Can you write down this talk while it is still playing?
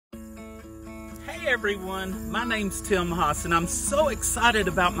Hey everyone, my name's Tim Haas and I'm so excited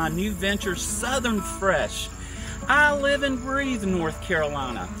about my new venture, Southern Fresh. I live and breathe North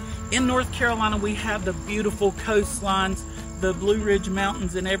Carolina. In North Carolina we have the beautiful coastlines, the Blue Ridge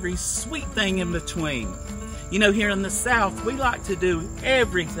Mountains, and every sweet thing in between. You know, here in the South we like to do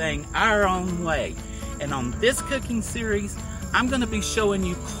everything our own way. And on this cooking series I'm going to be showing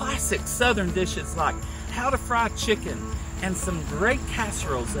you classic Southern dishes like how to fry chicken, and some great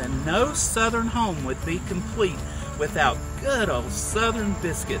casseroles, and no Southern home would be complete without good old Southern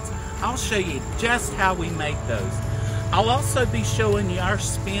biscuits. I'll show you just how we make those. I'll also be showing you our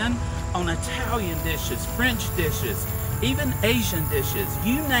spin on Italian dishes, French dishes, even Asian dishes.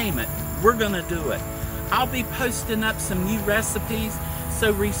 You name it, we're gonna do it. I'll be posting up some new recipes,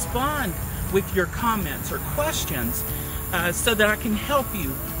 so respond with your comments or questions so that I can help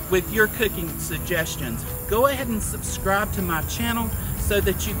you with your cooking suggestions. Go ahead and subscribe to my channel so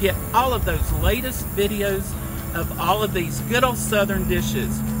that you get all of those latest videos of all of these good old Southern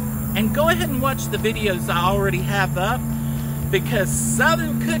dishes. And go ahead and watch the videos I already have up, because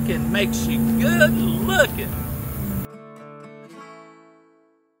Southern cooking makes you good looking.